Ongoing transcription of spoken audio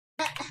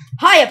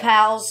Hiya,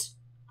 pals.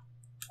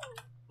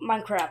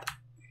 Minecraft.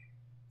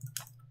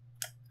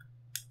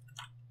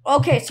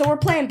 Okay, so we're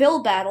playing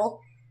build battle.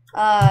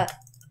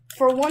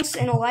 For once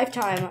in a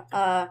lifetime,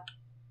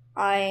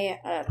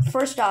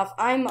 first off,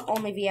 I'm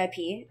only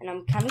VIP, and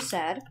I'm kind of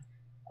sad.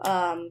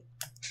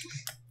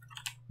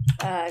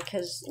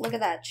 Cause look at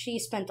that, she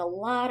spent a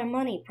lot of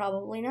money.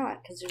 Probably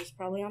not, cause it was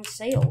probably on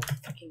sale.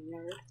 Fucking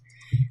nerd.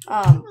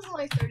 It was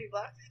only $30.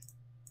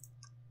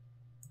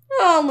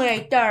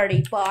 Only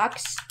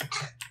 $30.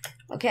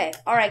 Okay,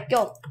 alright,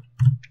 go.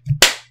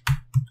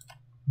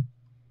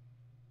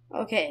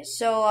 Okay,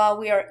 so,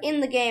 we are in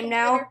the game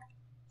now.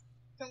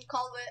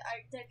 Call it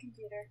our dead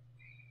computer.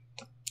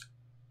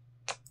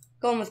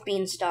 Going with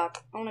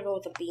Beanstalk. I wanna go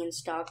with the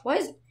Beanstalk. Why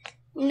is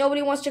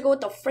nobody wants to go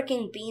with the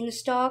freaking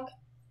Beanstalk?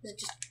 Is it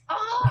just...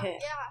 Oh, okay.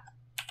 yeah.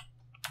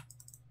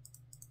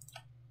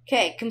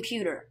 Okay,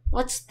 computer.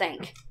 Let's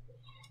think.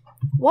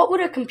 What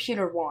would a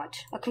computer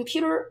want? A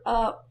computer,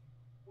 I'm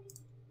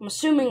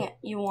assuming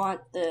you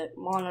want the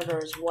monitor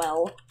as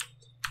well.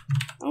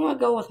 I'm gonna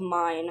go with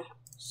mine.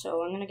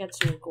 So I'm gonna get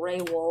some gray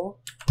wool.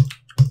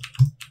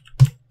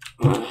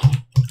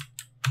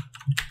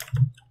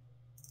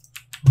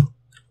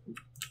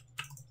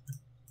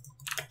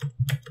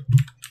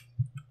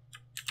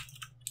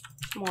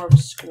 More of a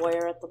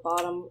square at the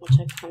bottom, which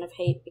I kind of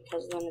hate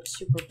because then it's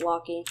super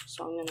blocky.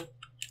 So I'm gonna...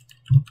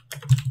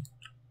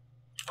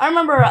 I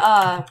remember,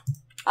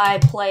 I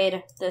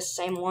played this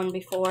same one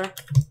before.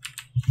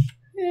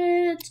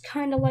 It's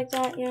kind of like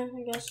that, yeah,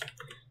 I guess.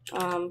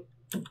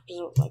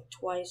 Like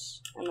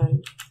twice, and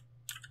then...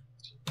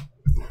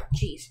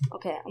 Jeez,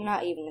 okay, I'm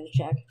not even gonna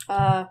check.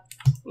 I'm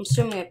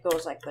assuming it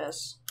goes like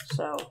this,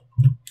 so...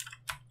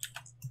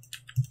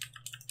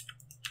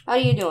 How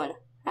you doing?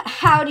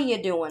 How do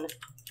you doing?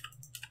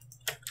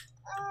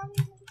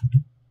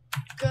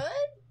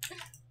 Good.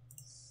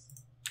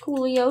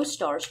 Coolio,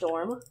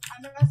 Starstorm.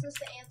 I'm not supposed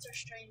to answer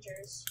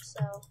strangers,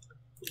 so...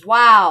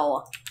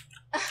 Wow.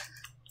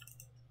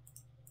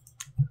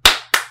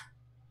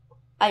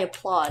 I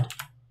applaud.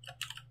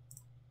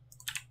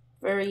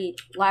 Very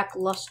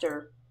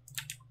lackluster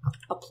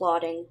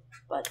applauding,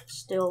 but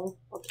still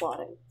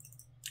applauding.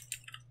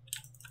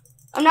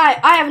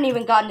 I haven't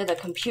even gotten to the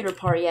computer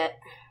part yet.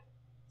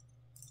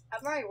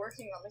 I'm already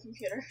working on the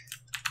computer.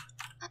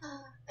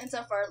 And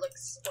so far it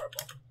looks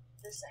horrible.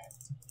 Just saying.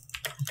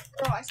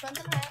 Bro, I spent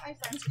the night at my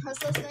friend's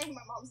house last night and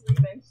my mom's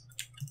leaving.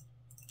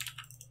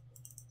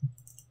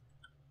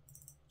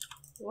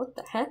 What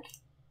the heck?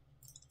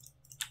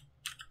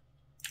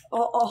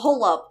 Oh,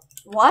 hold up.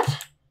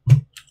 What?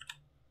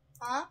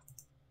 Huh?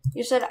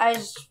 You said I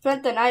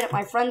spent the night at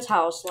my friend's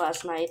house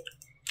last night.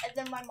 And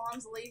then my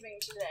mom's leaving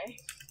today.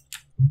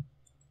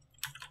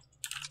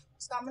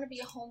 So I'm gonna be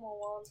home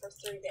alone for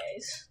 3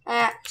 days.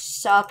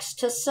 Sucks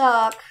to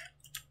suck.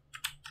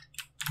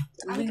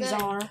 I'm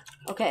good.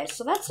 Okay,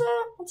 so that's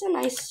a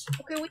nice...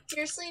 Okay, we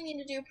seriously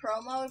need to do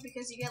pro mode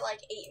because you get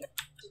like 8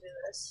 minutes to do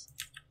this.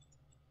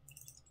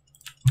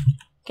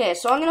 Okay,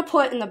 so I'm gonna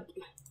put in the...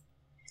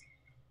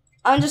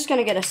 I'm just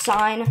gonna get a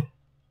sign.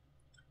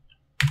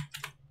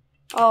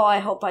 Oh, I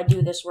hope I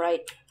do this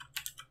right.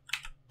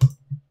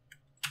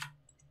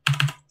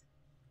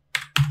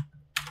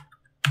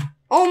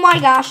 Oh my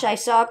gosh, I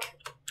suck.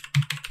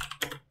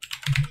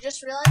 You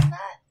just realized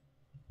that?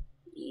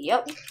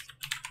 Yep.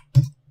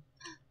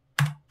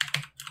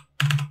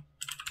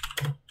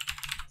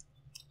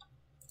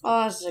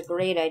 Oh, this is a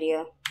great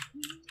idea.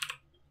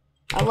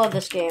 I love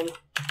this game.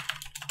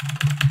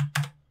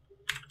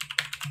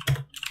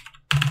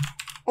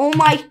 Oh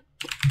my...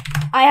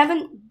 I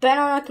haven't been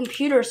on a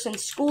computer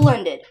since school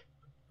ended.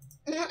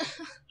 Been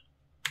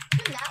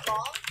that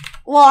long?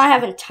 Well, I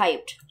haven't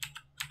typed.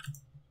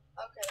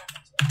 Okay, that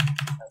makes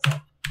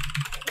sense.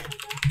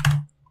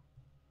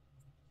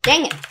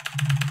 Dang it.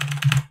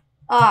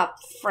 Ah,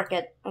 frick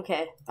it.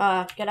 Okay,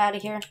 get out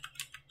of here.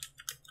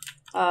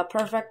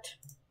 Perfect.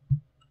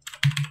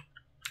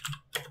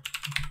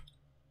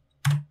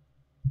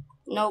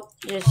 Nope,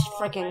 just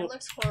freaking... It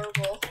looks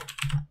horrible.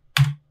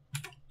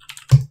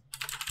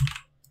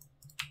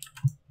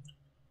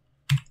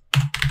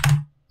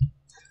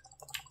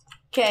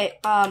 Okay,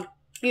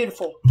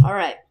 beautiful.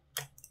 Alright.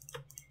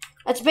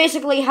 That's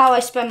basically how I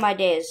spend my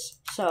days,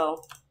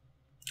 so...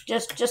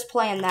 Just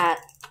playing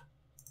that.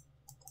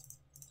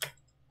 I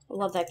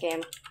love that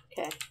game.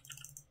 Okay.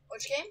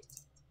 Which game?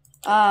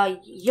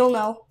 You'll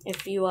know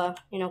if you,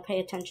 pay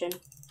attention.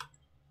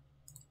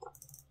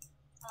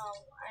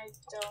 I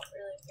don't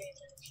really pay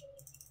attention.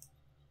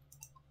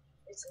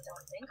 At least I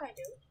don't think I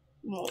do.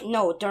 Well,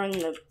 no, during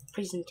the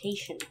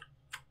presentation.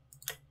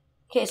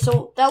 Okay,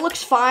 so that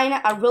looks fine.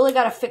 I really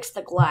gotta fix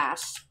the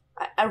glass.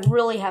 I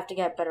really have to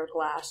get better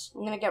glass.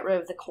 I'm gonna get rid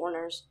of the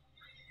corners.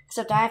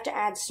 Except I have to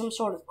add some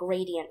sort of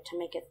gradient to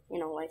make it,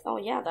 like, oh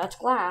yeah, that's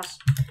glass.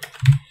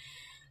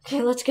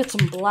 Okay, let's get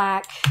some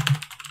black.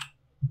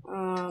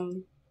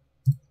 Oh,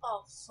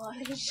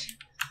 fudge.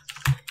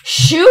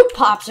 Shoot,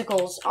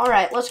 popsicles!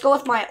 Alright, let's go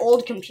with my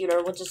old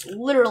computer, which is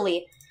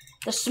literally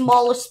the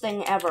smallest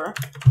thing ever.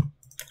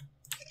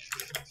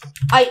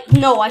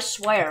 No, I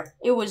swear.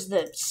 It was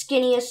the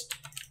skinniest,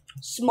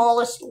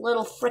 smallest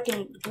little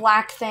freaking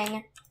black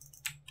thing.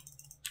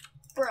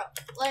 Bro,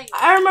 like...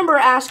 I remember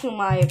asking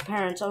my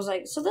parents, I was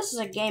like, so this is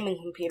a gaming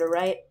computer,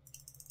 right?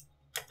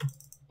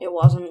 It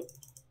wasn't.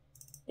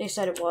 They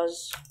said it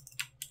was.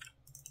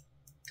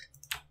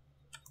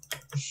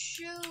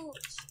 Shoot.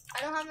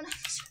 I don't have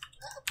enough.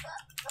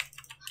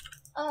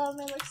 Oh,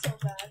 man, looks so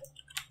bad.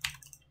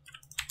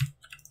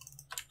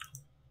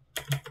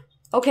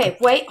 Okay,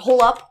 wait,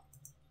 hold up.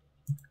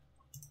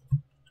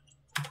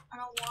 I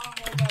don't want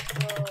to hold up,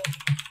 bro.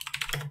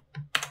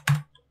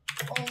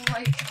 Oh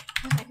my god.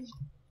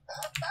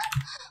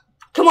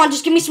 Come on,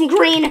 just give me some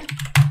green.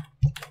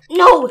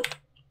 No!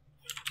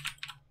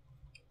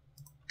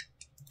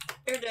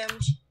 You're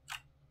doomed.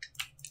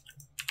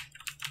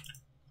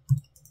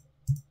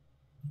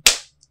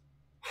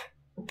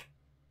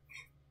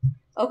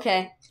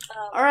 Okay.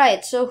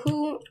 Alright, so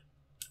who...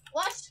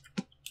 What?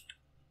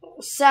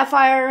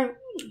 Sapphire,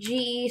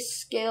 GE,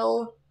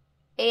 Skill,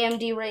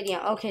 AMD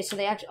Radeon. Okay, so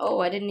they actually... Oh,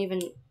 I didn't even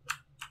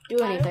do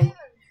anything. I don't even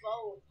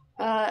vote.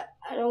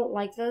 I don't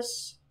like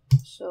this.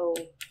 So...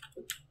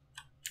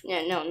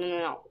 Yeah, no.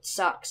 It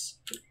sucks.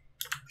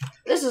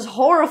 This is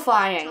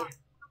horrifying.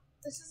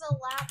 This is a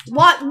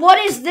laptop. What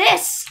is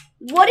this?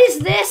 What is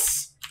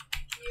this?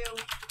 You.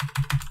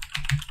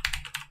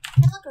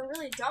 You look a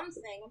really dumb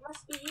thing. It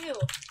must be you.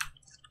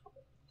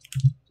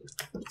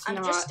 I'm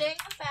not. just stating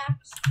the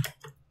facts.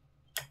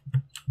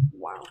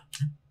 Wow.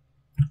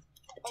 I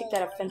take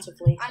that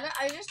offensively.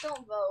 I just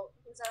don't vote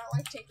because I don't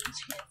like taking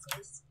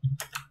chances.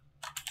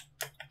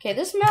 Okay,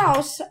 this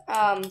mouse,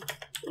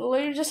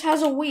 literally just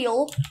has a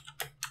wheel.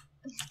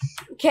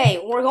 Okay,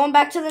 we're going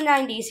back to the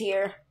 90s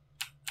here.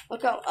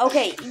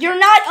 Okay, you're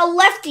not a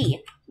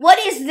lefty. What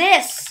is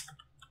this?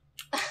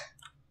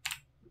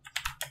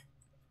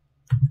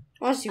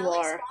 Unless you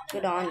are.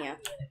 Good on ya.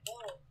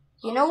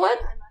 You know what?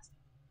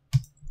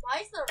 Why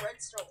is the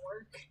redstone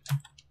work?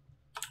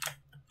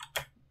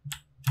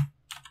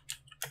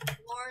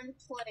 Lauren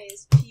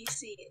plays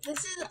PC.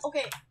 This is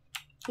okay.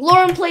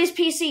 Lauren plays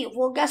PC.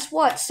 Well, guess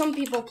what? Some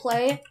people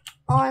play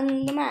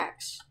on the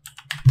Macs.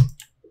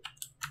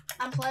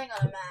 I'm playing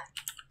on a Mac.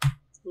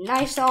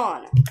 Nice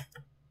on.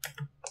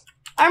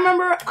 I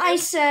remember I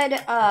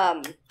said, What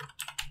kind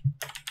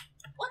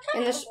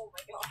in of? this, Oh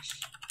my gosh.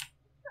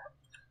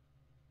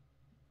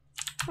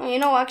 oh, you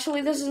know,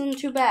 actually, this isn't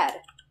too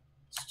bad.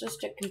 It's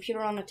just a computer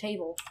on a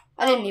table.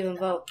 I didn't even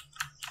vote.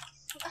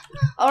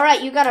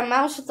 Alright, you got a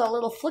mouse with a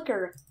little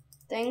flicker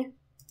thing.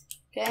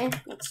 Okay,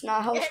 that's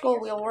not how a scroll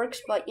wheel works,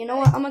 but you know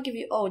what? I'm gonna give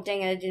you... Oh,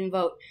 dang it, I didn't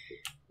vote.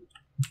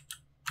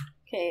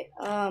 Okay,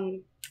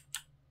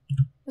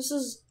 this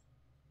is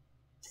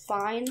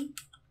fine.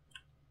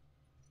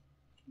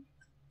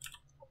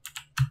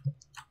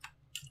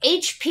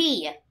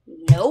 HP.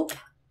 Nope.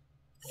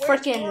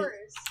 Frickin'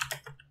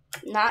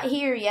 not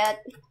here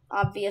yet,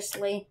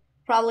 obviously.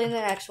 Probably in the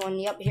next one.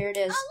 Yep, here it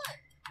is.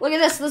 Look at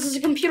this. This is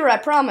a computer, I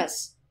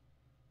promise.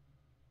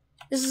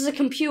 This is a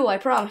compute, I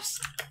promise.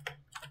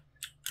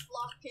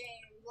 Block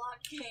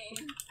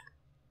game.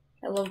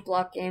 I love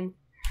block game.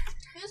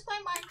 Who's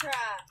playing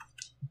Minecraft?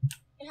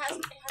 It has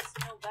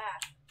no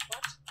back.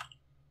 What?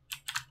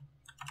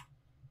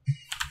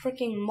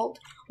 Freaking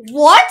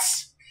What?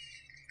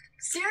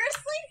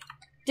 Seriously?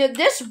 Did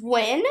this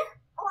win?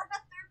 Oh, I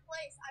got third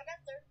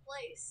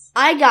place.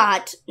 I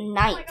got Oh,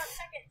 ninth. I got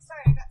second.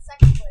 Sorry, I got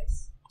second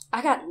place.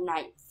 I got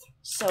ninth.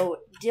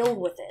 So deal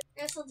with it.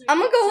 Guess I'll do I'm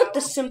gonna go with tower.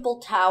 the simple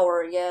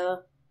tower, yeah.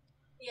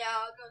 Yeah,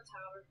 I'll go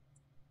tower.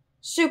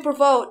 Super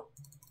vote.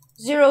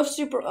 0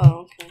 super.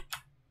 Oh, okay.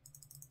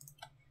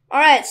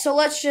 Alright, so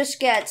let's just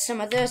get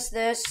some of this.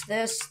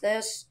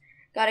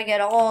 Gotta get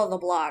all the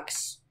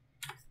blocks.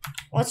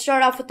 Let's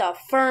start off with a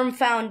firm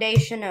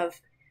foundation of.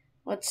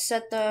 Let's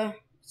set the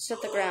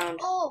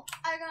ground. Oh,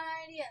 I got an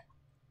idea.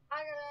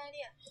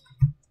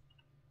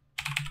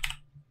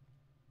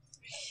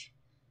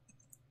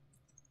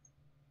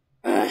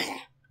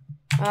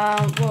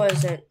 What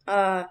was it?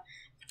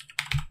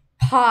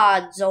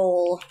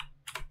 Podzol.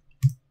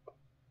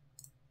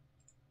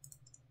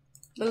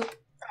 Boop.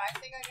 I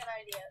think I got an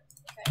idea.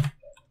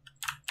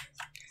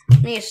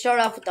 Okay. Need to start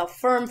off with a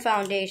firm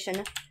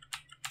foundation.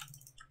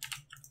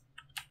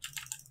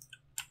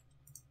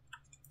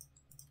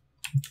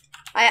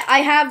 I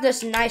have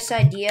this nice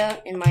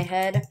idea in my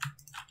head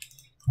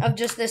of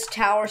just this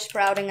tower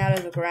sprouting out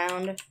of the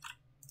ground.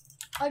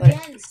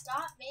 Again,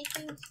 stop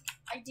making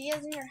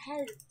ideas in your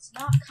head. It's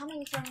not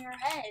coming from your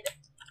head.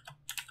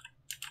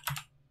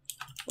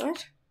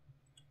 What?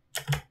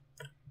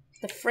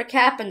 The frick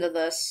happened to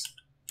this?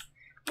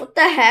 What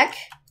the heck?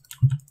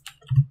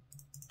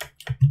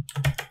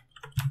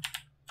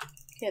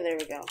 Okay, there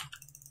we go.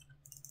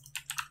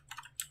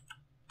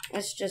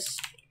 Let's just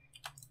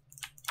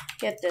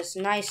get this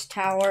nice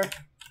tower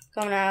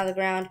coming out of the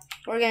ground.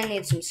 We're gonna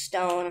need some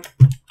stone.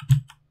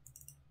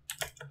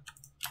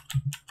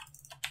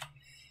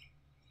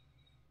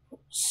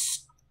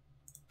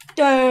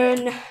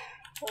 Stone.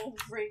 Oh,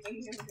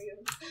 freaking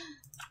confused.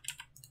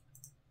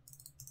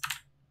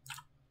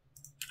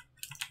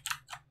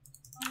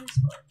 these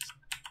works.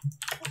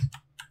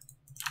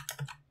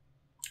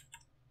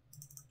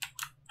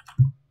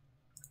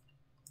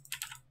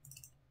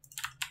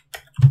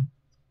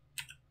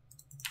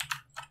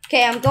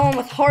 Okay, I'm going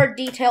with hard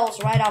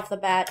details right off the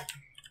bat.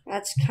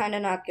 That's kind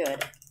of not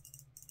good.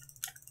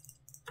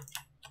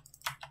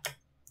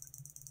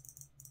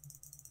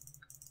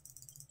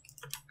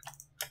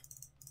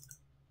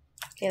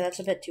 Okay, that's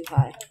a bit too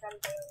high.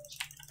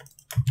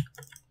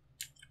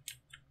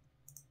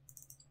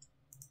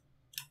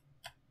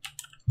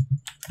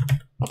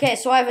 Okay,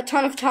 so I have a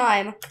ton of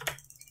time.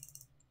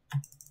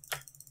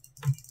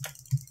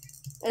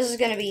 This is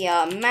going to be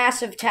a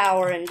massive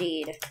tower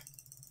indeed.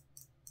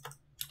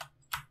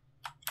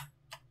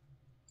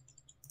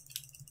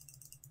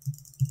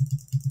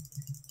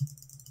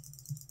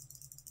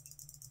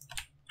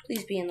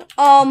 Please be in the...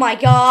 Oh my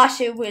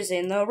gosh, it was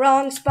in the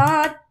wrong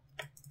spot.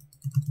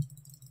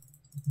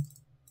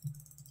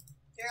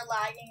 You're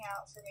lagging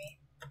out for me.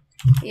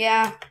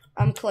 Yeah,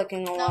 I'm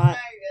clicking a No, lot. no,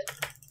 you're good.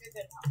 You're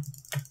good now.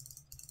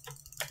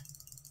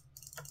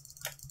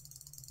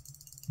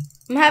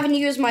 I'm having to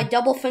use my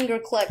double finger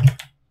click.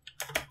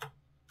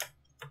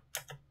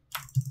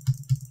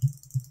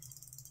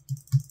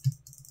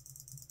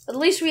 At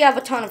least we have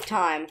a ton of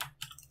time.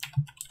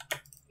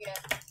 Yeah.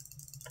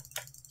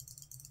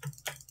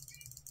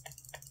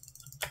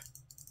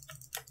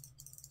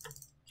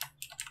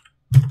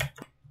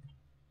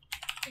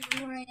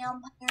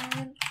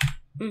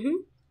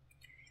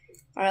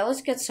 Alright,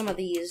 let's get some of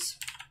these.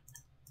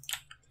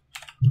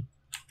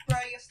 Bro,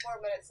 you have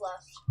 4 minutes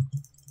left.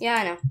 Yeah,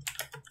 I know.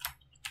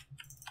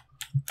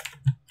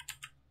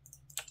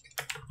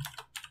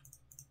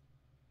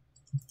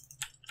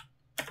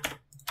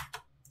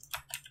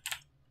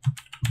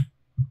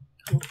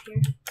 Come up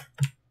here.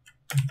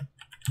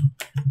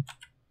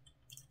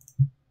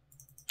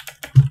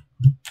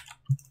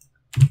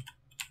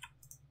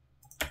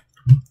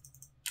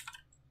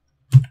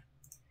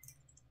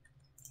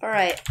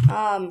 Alright,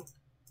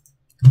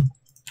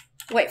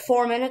 wait,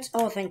 4 minutes?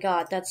 Oh, thank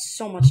God, that's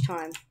so much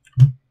time.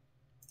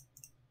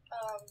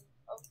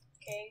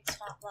 Okay, it's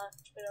not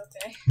left, but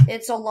okay.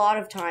 It's a lot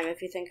of time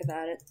if you think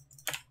about it.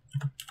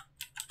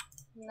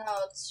 No,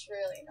 it's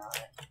really not.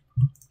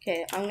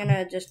 Okay, I'm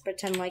gonna just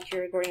pretend like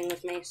you're agreeing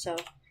with me, so...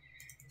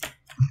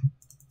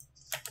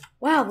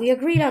 Wow, we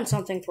agreed on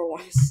something for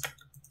once.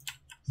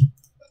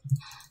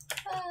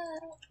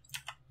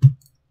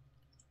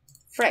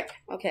 Frick.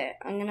 Okay,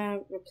 I'm gonna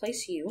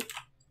replace you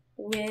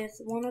with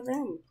one of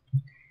them.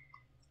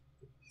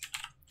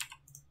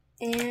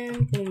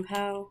 And boom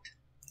pow.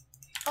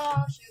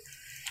 Oh, shoot.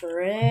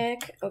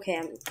 Frick.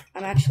 Okay,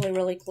 I'm actually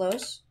really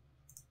close.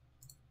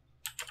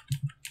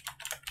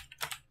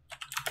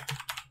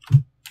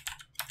 I'm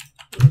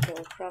gonna go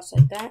across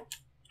like that.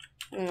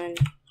 And then...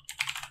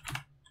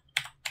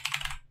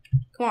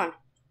 Come on.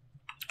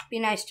 Be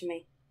nice to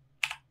me.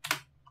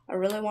 I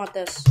really want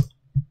this.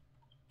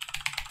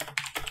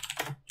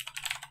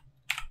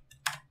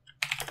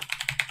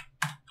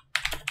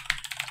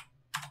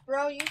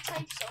 Bro, you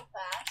type so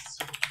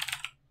fast.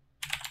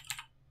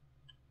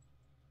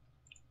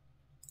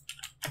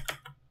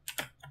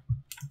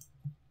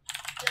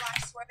 Dude, I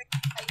swear you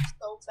type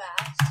so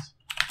fast.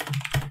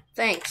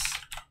 Thanks.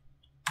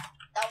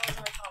 That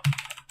wasn't a compliment.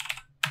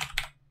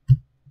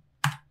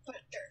 But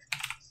sure.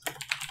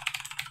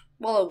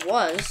 Well, it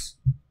was.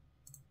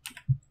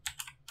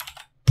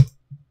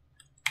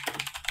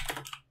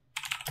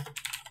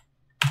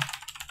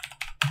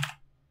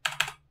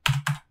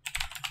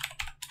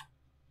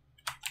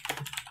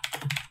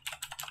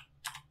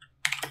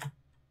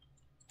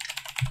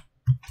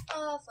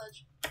 Oh,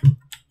 fudge.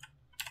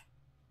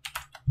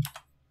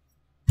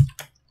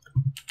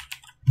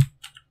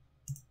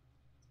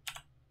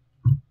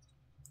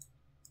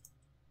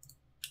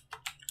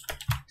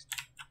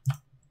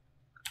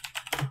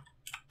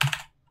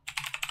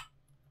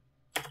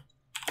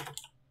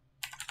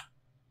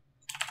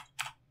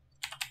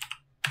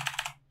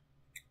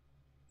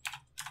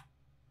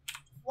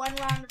 One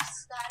round of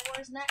Sky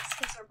Wars next,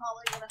 because they're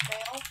probably gonna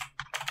fail.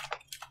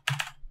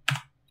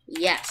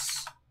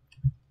 Yes.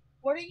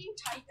 What are you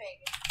typing?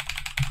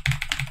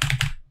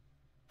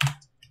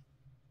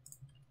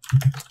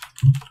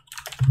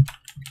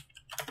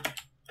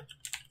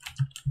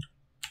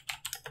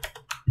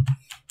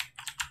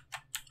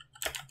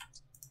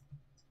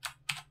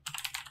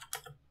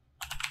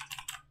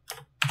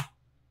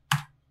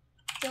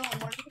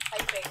 Dylan, what are you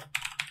typing?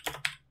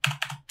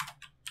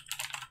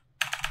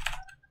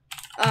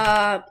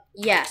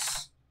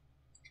 Yes.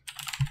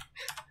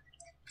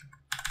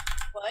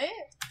 What?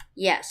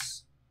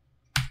 Yes.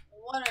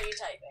 What are you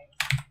typing?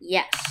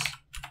 Yes.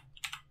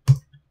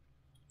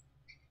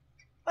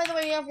 By the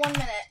way, you have 1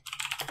 minute.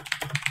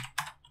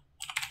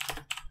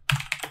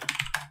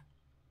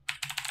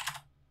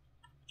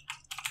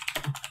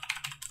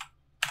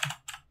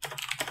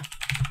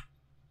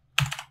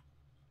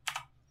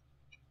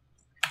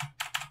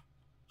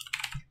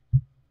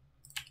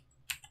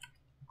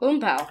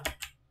 Boom pow.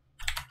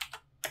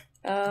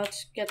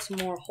 Let's get some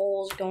more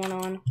holes going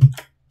on.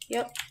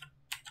 Yep.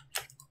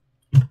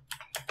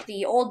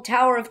 The old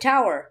Tower of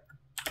Tower.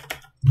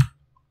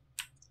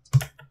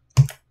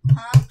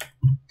 Huh?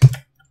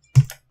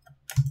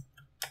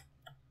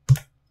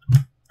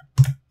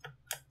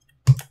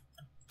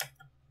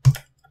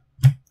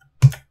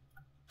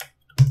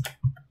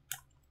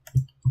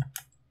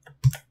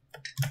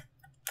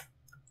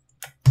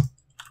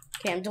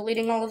 Okay, I'm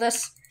deleting all of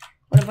this.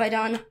 What have I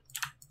done?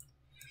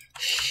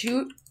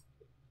 Shoot.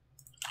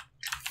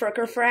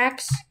 Fricker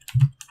fracks.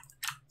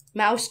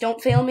 Mouse,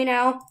 don't fail me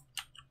now.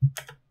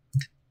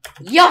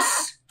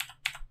 Yes!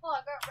 Oh,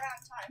 I got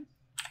round time.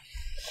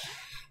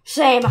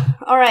 Same.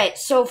 Alright,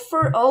 so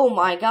oh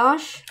my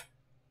gosh.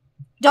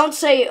 Don't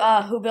say,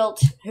 who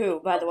built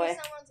who, by the way.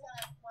 Someone's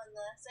gonna win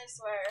this, I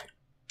swear.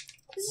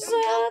 This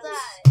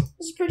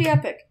is pretty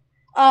epic.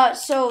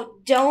 So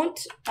don't,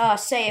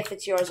 say if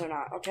it's yours or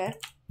not, okay?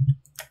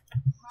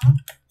 Huh?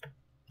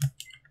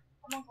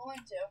 I'm not going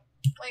to.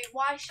 Wait,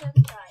 why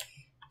shouldn't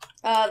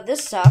I?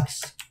 This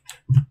sucks.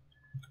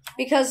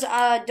 Because,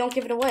 don't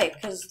give it away,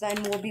 because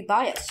then we'll be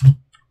biased.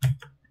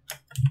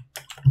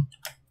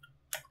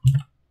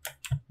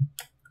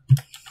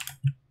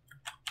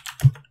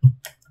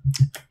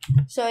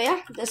 So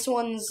yeah, this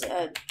one's,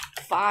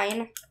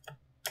 fine.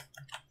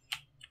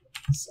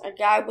 It's a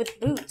guy with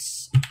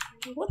boots.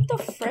 What the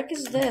frick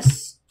is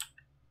this?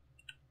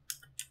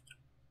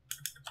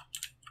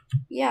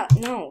 Yeah,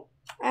 no.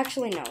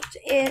 Actually, no.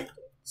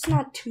 It's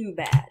not too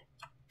bad.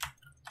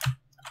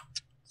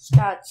 It's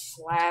got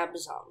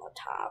slabs on the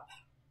top.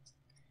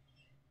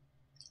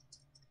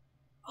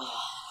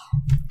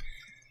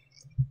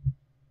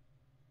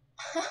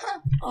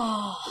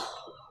 Oh.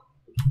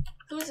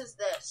 Whose is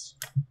this?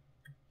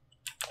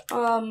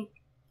 Oh,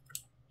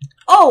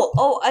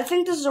 I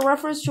think this is a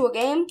reference to a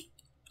game.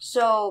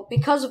 So,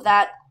 because of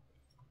that,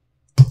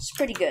 it's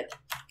pretty good.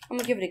 I'm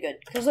gonna give it a good.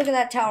 Because look at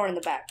that tower in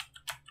the back.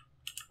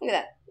 Look at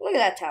that. Look at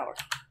that tower.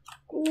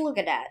 Look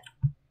at that.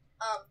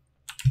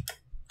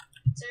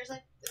 Seriously?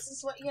 This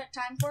is what you had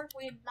time for?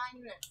 We had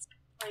 9 minutes.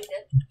 Oh, you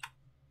did?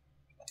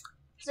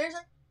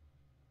 Seriously?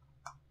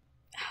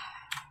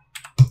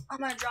 I'm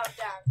gonna drop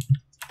down.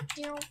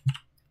 You know?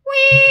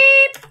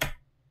 Weep!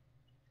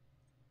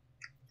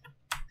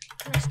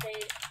 I'm gonna stay.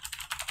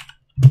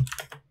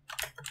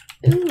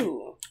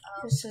 Ooh.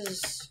 This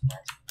is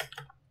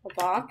a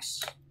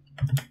box.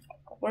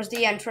 Where's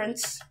the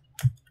entrance?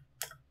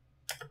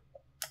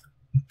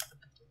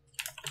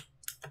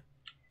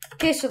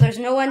 Okay, so there's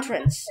no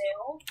entrance.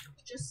 Fail.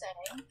 Just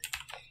saying.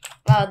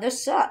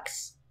 This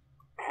sucks.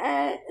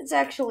 It's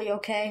actually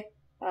okay.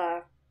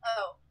 Oh,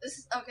 this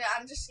is okay.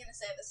 I'm just gonna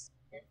say this.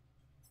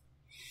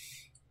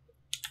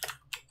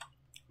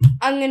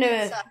 I'm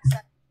gonna Sucks.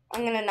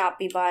 I'm gonna not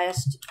be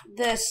biased.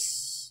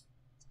 This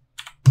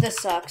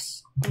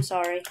sucks. I'm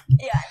sorry.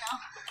 Yeah, I know.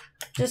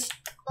 Just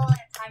That's all I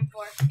have time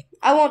for.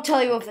 I won't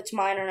tell you if it's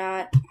mine or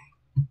not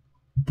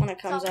when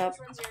it comes Tell me up.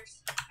 which one's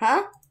yours.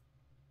 Huh?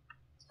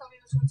 Tell me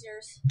which one's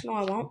yours. No,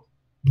 I won't.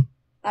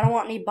 I don't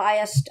want any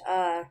biased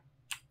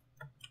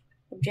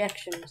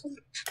objections.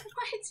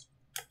 What?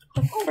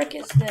 The frick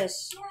is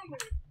this?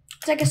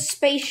 It's like a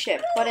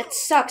spaceship, but it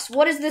sucks.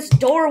 What is this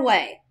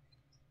doorway?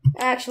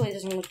 Actually, it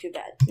doesn't look too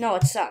bad. No,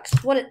 it sucks.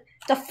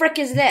 The frick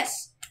is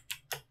this?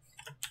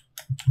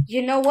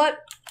 You know what?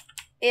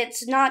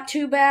 It's not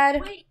too bad.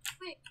 Wait.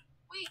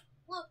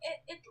 Look,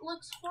 it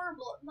looks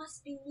horrible. It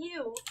must be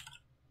you.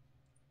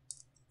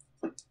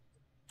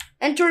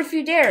 Enter if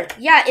you dare.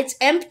 Yeah, it's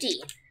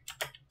empty.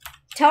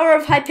 Tower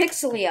of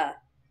Hypixelia.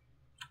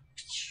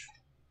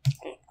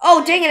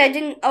 Oh, dang it, I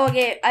didn't... Oh,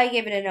 I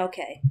gave it an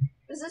okay.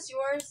 Is this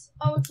yours?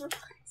 Oh, it's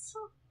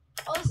Rapunzel.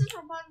 Oh, this is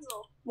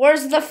Rapunzel.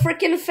 Where's the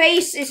frickin'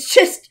 face? It's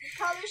just...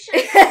 Probably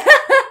should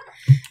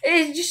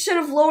It just should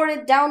have lowered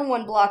it down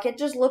one block. It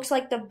just looks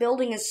like the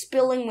building is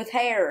spilling with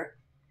hair.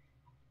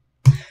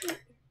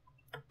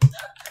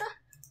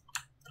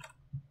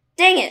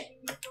 Dang it.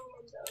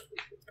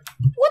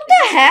 What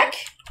the heck?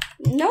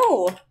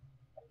 No.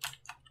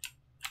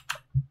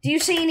 Do you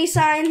see any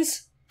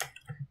signs?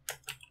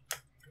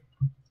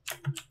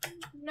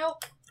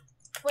 Nope.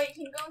 Wait, you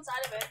can go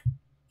inside of it.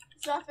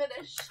 It's not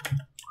finished.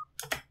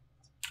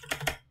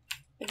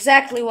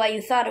 Exactly why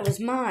you thought it was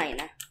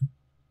mine.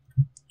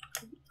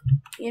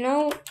 You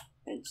know,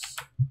 it's...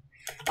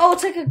 Oh,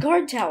 it's like a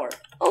guard tower.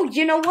 Oh,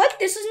 you know what?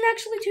 This isn't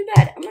actually too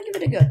bad. I'm gonna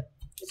give it a good.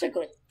 It's a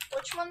good.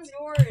 Which one's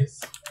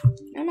yours?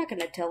 I'm not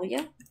gonna tell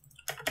you.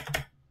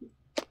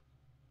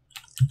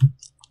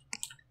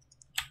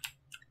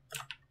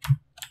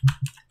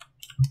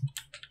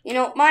 You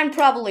know, mine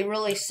probably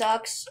really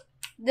sucks.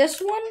 This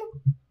one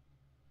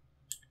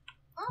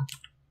Huh?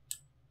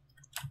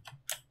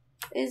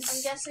 is...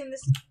 I'm guessing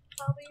this is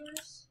probably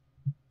yours.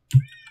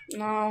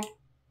 No.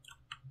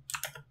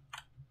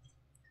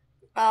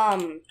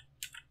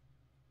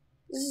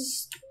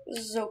 This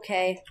is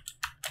okay.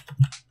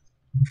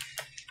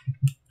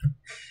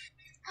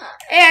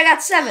 Hey, I got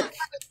 7th.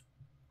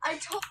 I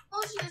told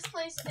you this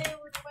place they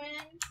would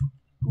win.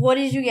 What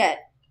did you get?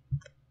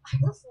 I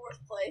got 4th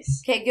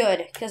place. Okay,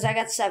 good, because I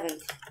got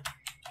 7th.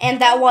 And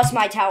that was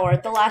my tower.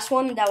 The last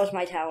one, that was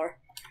my tower.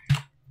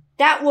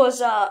 That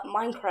was,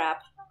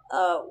 Minecraft.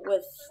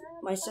 with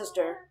my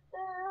sister.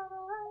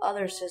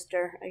 Other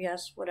sister, I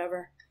guess,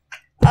 whatever.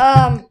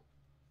 Hope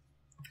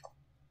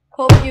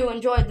you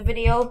enjoyed the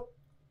video.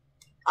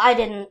 I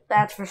didn't,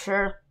 that's for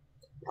sure.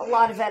 A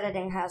lot of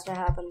editing has to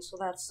happen, so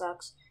that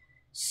sucks.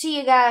 See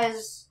you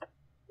guys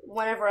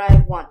whenever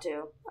I want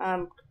to.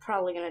 I'm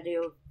probably gonna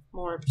do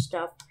more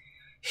stuff.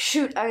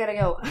 Shoot, I gotta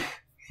go.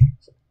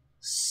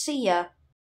 See ya.